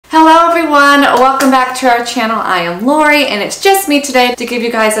everyone, welcome back to our channel. I am Lori and it's just me today to give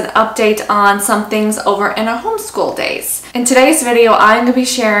you guys an update on some things over in our homeschool days. In today's video, I'm going to be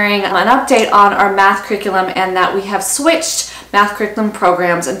sharing an update on our math curriculum and that we have switched math curriculum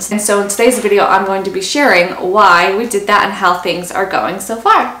programs. And so in today's video, I'm going to be sharing why we did that and how things are going so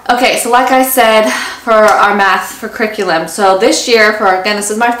far. Okay, so like I said, for our math for curriculum, so this year, again,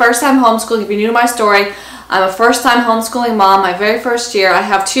 this is my first time homeschooling. If you're new to my story, I'm a first-time homeschooling mom. My very first year, I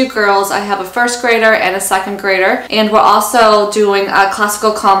have two girls. I have a first grader and a second grader. And we're also doing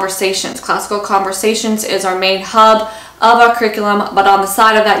classical conversations. Classical conversations is our main hub of our curriculum, but on the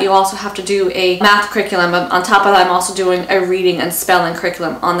side of that, you also have to do a math curriculum. On top of that, I'm also doing a reading and spelling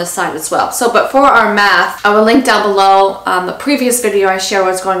curriculum on this side as well. So, but for our math, I will link down below the previous video I shared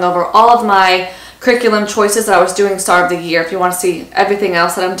was going over all of my curriculum choices that I was doing start of the year. If you want to see everything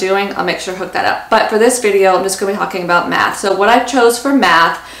else that I'm doing, I'll make sure to hook that up. But for this video, I'm just going to be talking about math. So what I chose for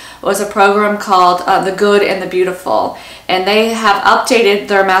math was a program called The Good and the Beautiful. And they have updated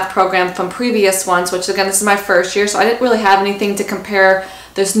their math program from previous ones, which again, this is my first year, so I didn't really have anything to compare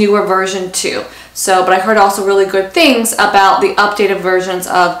this newer version to. So, but I heard also really good things about the updated versions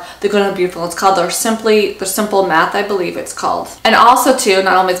of The Good and the Beautiful. It's called the Simple Math, I believe it's called. And also too,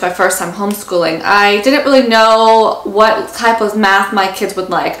 not only it's my first time homeschooling, I didn't really know what type of math my kids would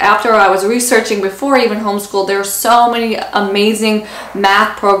like. After I was researching before even homeschool, there are so many amazing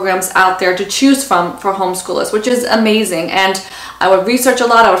math programs out there to choose from for homeschoolers, which is amazing. And I would research a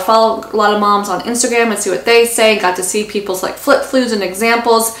lot. I would follow a lot of moms on Instagram and see what they say. Got to see people's like flip-throughs and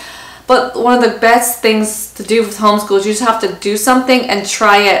examples. But one of the best things to do with homeschool is you just have to do something and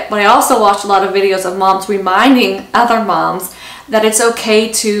try it. But I also watched a lot of videos of moms reminding other moms that it's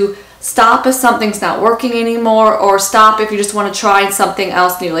okay to stop if something's not working anymore, or stop if you just want to try something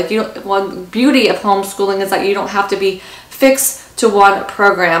else new. Like, one beauty of homeschooling is that you don't have to be fixed to one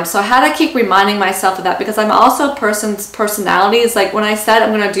program. So I had to keep reminding myself of that, because I'm also a person's personality is like, when I said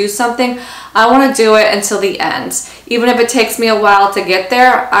I'm going to do something, I want to do it until the end. Even if it takes me a while to get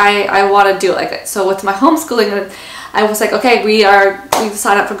there, I want to do it like it. So with my homeschooling, I was like, okay, we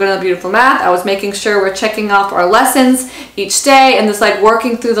decided up for Good and Beautiful Math. I was making sure we're checking off our lessons each day and just like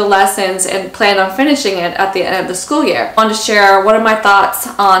working through the lessons and plan on finishing it at the end of the school year. I wanted to share what are my thoughts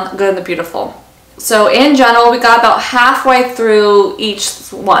on Good and the Beautiful. So in general, we got about halfway through each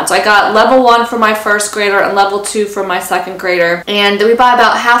one. So I got level 1 for my first grader and level 2 for my second grader. And we got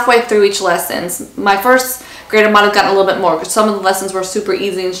about halfway through each lessons. My first grader might have gotten a little bit more because some of the lessons were super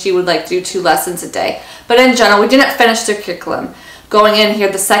easy and she would like do 2 lessons a day. But in general, we didn't finish the curriculum going in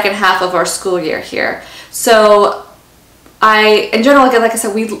here the second half of our school year here. So in general, again, like I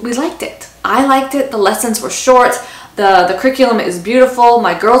said, we liked it. I liked it. The lessons were short. The curriculum is beautiful.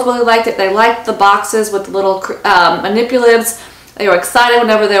 My girls really liked it. They liked the boxes with the little manipulatives. They were excited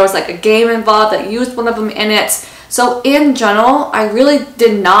whenever there was like a game involved that used one of them in it. So in general, I really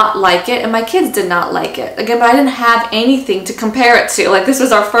did not like it, and my kids did not like it. Again, but I didn't have anything to compare it to. Like, this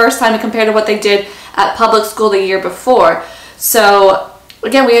was our first time to compare to what they did at public school the year before. So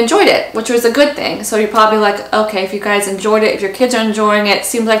again, we enjoyed it, which was a good thing. So you're probably like, okay, if you guys enjoyed it, if your kids are enjoying it,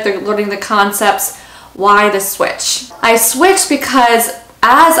 seems like they're learning the concepts, why the switch? I switched because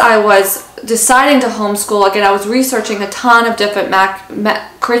as I was deciding to homeschool, again, I was researching a ton of different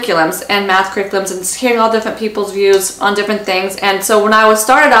curriculums and math curriculums and hearing all different people's views on different things. And so when I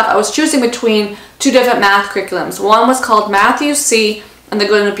started off, I was choosing between 2 different math curriculums. One was called MathUSee and The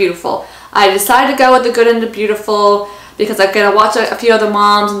Good and the Beautiful. I decided to go with The Good and the Beautiful because I watched a few other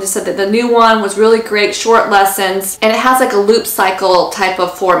moms and they said that the new one was really great, short lessons, and it has like a loop cycle type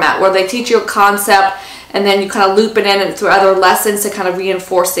of format where they teach you a concept and then you kind of loop it in through other lessons to kind of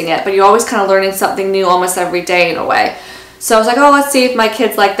reinforcing it, but you're always kind of learning something new almost every day in a way. So I was like, oh, let's see if my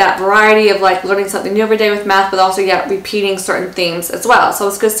kids like that variety of like learning something new every day with math, but also repeating certain themes as well. So I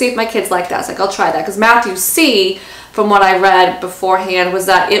was going to see if my kids like that. I was like, I'll try that, because MathUSee, from what I read beforehand, was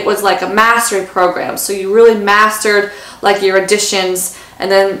that it was like a mastery program. So you really mastered like your additions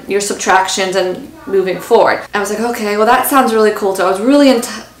and then your subtractions and moving forward. I was like, okay, well that sounds really cool. So I was really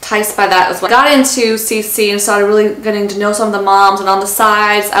enticed by that as well. I got into CC and started really getting to know some of the moms, and on the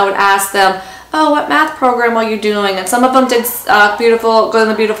sides I would ask them, oh, what math program are you doing? And some of them did Good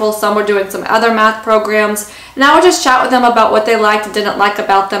and the Beautiful, some were doing some other math programs. And I would just chat with them about what they liked and didn't like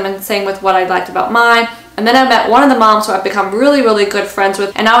about them, and same with what I liked about mine. And then I met one of the moms who I've become really, really good friends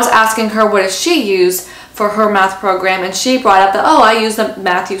with, and I was asking her what does she use for her math program, and she brought up that, oh, I use the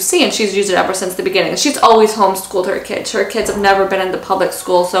MathUSee, and she's used it ever since the beginning. And she's always homeschooled her kids. Her kids have never been into public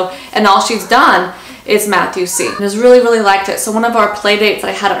school, so, and all she's done is MathUSee. I just really liked it. So one of our play dates that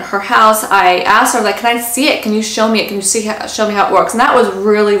I had at her house, I asked her, like, can I see it? Can you show me it? Can you show me how it works? And that was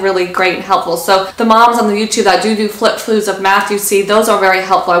really great and helpful. So the moms on the YouTube that do flip throughs of MathUSee, those are very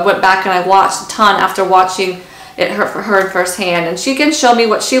helpful. I went back and I watched a ton after watching it for her firsthand, and she can show me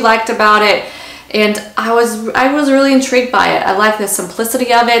what she liked about it. And I was really intrigued by it. I like the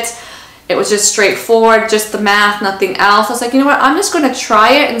simplicity of it. It was just straightforward, just the math, nothing else. I was like, you know what, I'm just going to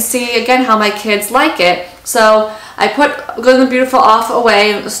try it and see again how my kids like it. So I put Good and the Beautiful off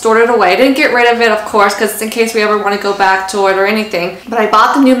away and stored it away. I didn't get rid of it, of course, because in case we ever want to go back to it or anything. But I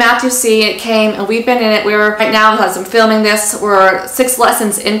bought the new MathUSee. It came and we've been in it. We're right now, as I'm filming this, we're 6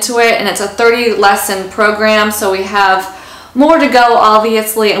 lessons into it, and it's a 30 lesson program. So we have more to go,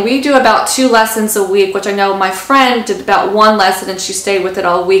 obviously, and we do about 2 lessons a week, which I know my friend did about 1 lesson and she stayed with it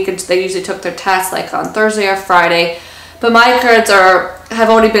all week, and they usually took their test like on Thursday or Friday. But my kids have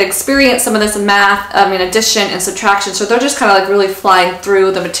already been experienced some of this in math, addition and subtraction, so they're just kind of like really flying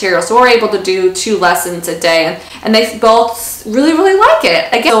through the material. So we're able to do 2 lessons a day, and they both really like it.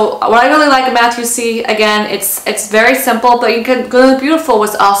 Again, so what I really like about MathUSee, again, it's very simple, but Good and Beautiful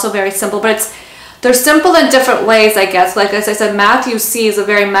was also very simple, but they're simple in different ways, I guess. Like as I said, MathUSee is a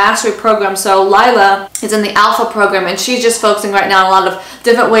very mastery program. So Lila is in the Alpha program, and she's just focusing right now on a lot of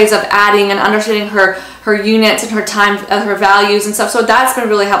different ways of adding and understanding her units and her time, her values and stuff. So that's been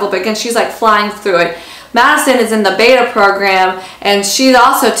really helpful. But again, she's like flying through it. Madison is in the Beta program, and she's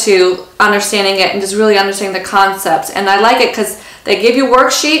also too understanding it and just really understanding the concepts. And I like it because they give you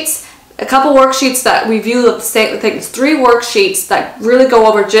worksheets. A couple worksheets that review the same things, 3 worksheets that really go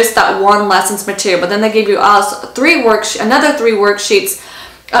over just that 1 lesson's material, but then they give you also another 3 worksheets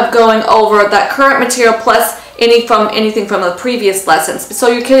of going over that current material plus anything from the previous lessons. So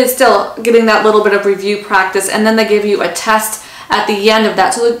your kid is still getting that little bit of review practice, and then they give you a test at the end of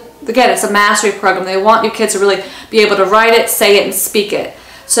that. So again, it's a mastery program. They want your kids to really be able to write it, say it, and speak it.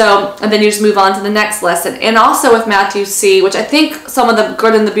 So, and then you just move on to the next lesson. And also with MathUSee, which I think some of the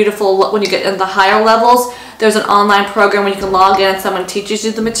Good and the Beautiful, when you get in the higher levels, there's an online program where you can log in and someone teaches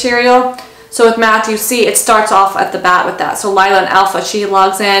you the material. So with MathUSee, it starts off at the bat with that. So Lila in Alpha, she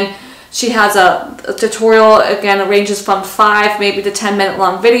logs in. She has a tutorial, again, it ranges from 5 maybe to 10-minute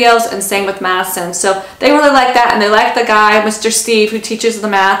long videos, and same with Madison. So they really like that, and they like the guy, Mr. Steve, who teaches the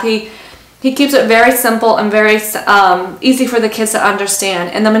math. He keeps it very simple and very easy for the kids to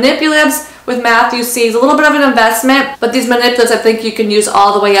understand. And the manipulatives with MathUSee is a little bit of an investment, but these manipulatives I think you can use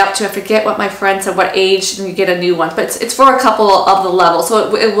all the way up to, I forget what my friend said, what age, and you get a new one. But it's for a couple of the levels,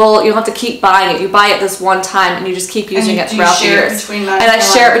 so you'll have to keep buying it. You buy it this one time, and you just keep using it throughout the years. And I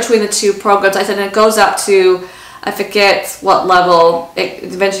share it between the 2 programs. I said, and it goes up to, I forget what level.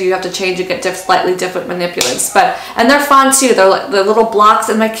 Eventually you have to change and get slightly different manipulatives. And they're fun too. They're like the little blocks,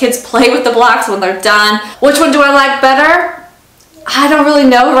 and my kids play with the blocks when they're done. Which one do I like better? I don't really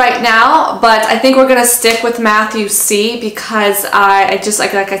know right now, but I think we're going to stick with MathUSee because I just,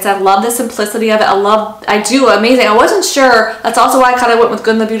 like I said, love the simplicity of it. Amazing. I wasn't sure. That's also why I kind of went with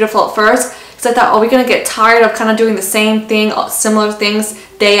Good and the Beautiful at first, because I thought, are we going to get tired of kind of doing the same thing, similar things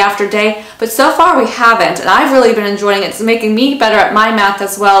day after day? But so far we haven't, and I've really been enjoying it. It's making me better at my math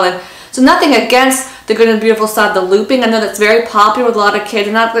as well. And so nothing against the Good and Beautiful side, the looping. I know that's very popular with a lot of kids,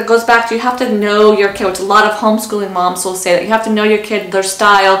 and that goes back to, you have to know your kid, which a lot of homeschooling moms will say, that you have to know your kid, their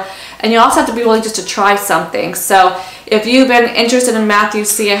style, and you also have to be willing just to try something. So if you've been interested in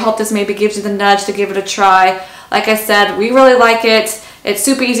MathUSee, I hope this maybe gives you the nudge to give it a try. Like I said, we really like it. It's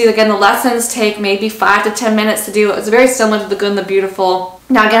super easy. Again, the lessons take maybe 5 to 10 minutes to do. It's very similar to the Good and the Beautiful.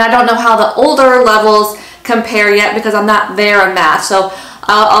 Now again, I don't know how the older levels compare yet because I'm not there in math. So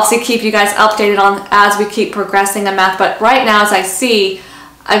I'll obviously keep you guys updated on as we keep progressing in math. But right now, as I see,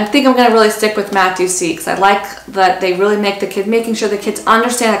 I think I'm going to really stick with MathUSee because I like that they really making sure the kids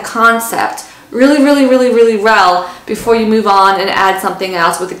understand a concept really well before you move on and add something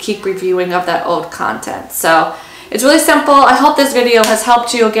else with the keep reviewing of that old content. So it's really simple. I hope this video has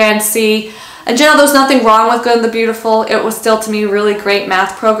helped you again see. In general, there's nothing wrong with Good and the Beautiful. It was still, to me, a really great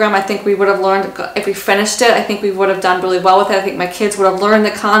math program. I think we would have learned, if we finished it, I think we would have done really well with it. I think my kids would have learned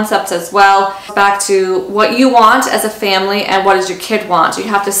the concepts as well. Back to what you want as a family and what does your kid want. You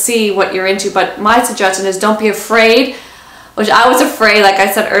have to see what you're into. But my suggestion is don't be afraid, which I was afraid, like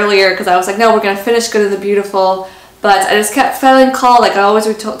I said earlier, because I was like, no, we're going to finish Good and the Beautiful. But I just kept feeling called. Like I always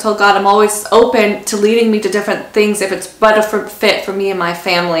told God, I'm always open to leading me to different things if it's better fit for me and my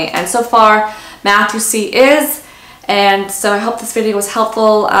family. And so far, MathUSee is. And so I hope this video was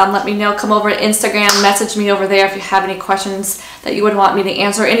helpful. Let me know. Come over to Instagram, message me over there if you have any questions that you would want me to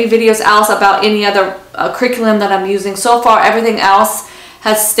answer. Any videos else about any other curriculum that I'm using. So far, everything else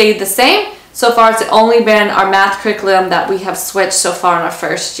has stayed the same. So far, it's only been our math curriculum that we have switched so far in our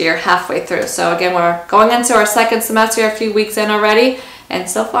first year, halfway through. So again, we're going into our second semester, a few weeks in already, and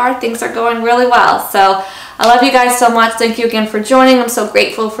so far things are going really well. So I love you guys so much. Thank you again for joining. I'm so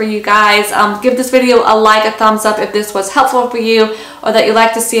grateful for you guys. Give this video a like, a thumbs up if this was helpful for you, or that you'd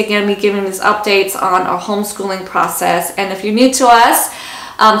like to see again me giving these updates on our homeschooling process. And if you're new to us,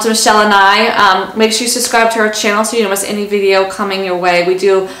 to Michelle and I, make sure you subscribe to our channel so you don't miss any video coming your way. We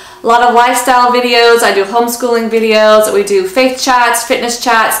do a lot of lifestyle videos. I do homeschooling videos. We do faith chats, fitness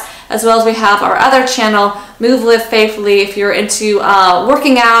chats, as well as we have our other channel, Move Live Faithfully, if you're into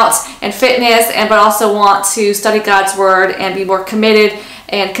working out and fitness, but also want to study God's Word and be more committed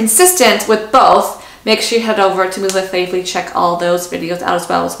and consistent with both. Make sure you head over to Move Live Faithfully, check all those videos out as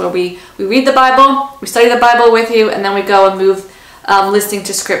well. It's where we read the Bible, we study the Bible with you, and then we go and move listening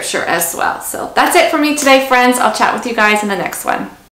to scripture as well. So that's it for me today, friends. I'll chat with you guys in the next one.